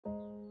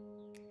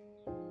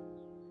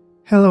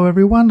Hello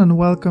everyone and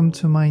welcome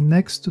to my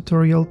next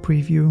tutorial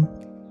preview.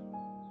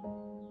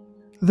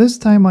 This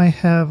time I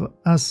have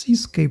a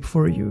seascape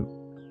for you.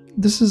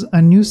 This is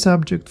a new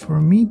subject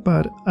for me,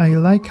 but I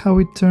like how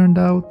it turned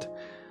out,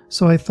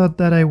 so I thought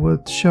that I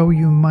would show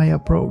you my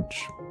approach.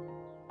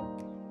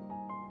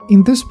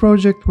 In this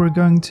project we're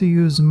going to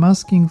use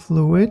masking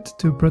fluid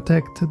to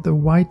protect the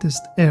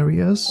whitest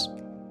areas.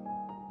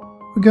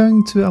 We're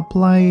going to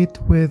apply it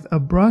with a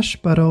brush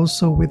but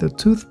also with a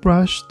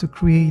toothbrush to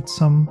create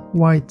some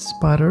white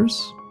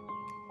spatters.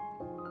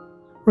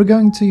 We're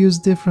going to use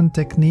different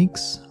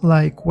techniques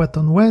like wet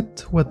on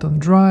wet, wet on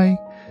dry,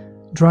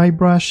 dry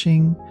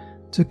brushing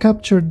to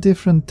capture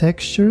different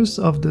textures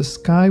of the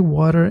sky,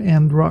 water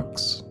and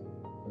rocks.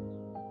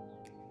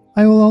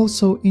 I will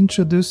also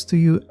introduce to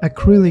you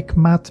acrylic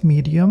matte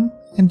medium,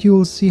 and you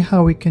will see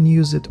how we can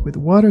use it with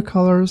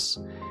watercolors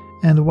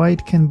and why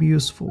it can be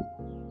useful.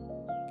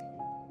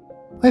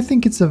 I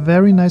think it's a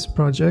very nice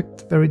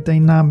project, very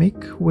dynamic,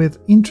 with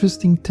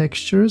interesting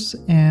textures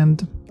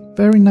and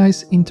very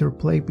nice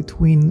interplay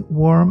between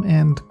warm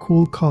and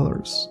cool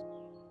colors.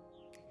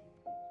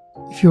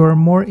 If you are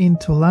more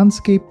into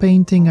landscape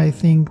painting, I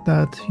think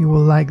that you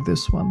will like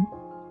this one.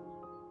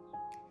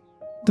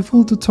 The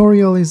full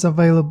tutorial is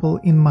available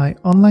in my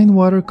online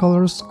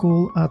watercolor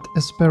school at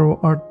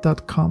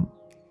esperoart.com.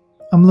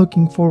 I'm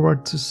looking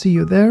forward to see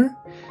you there,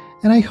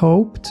 and I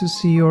hope to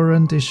see your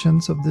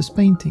renditions of this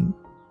painting.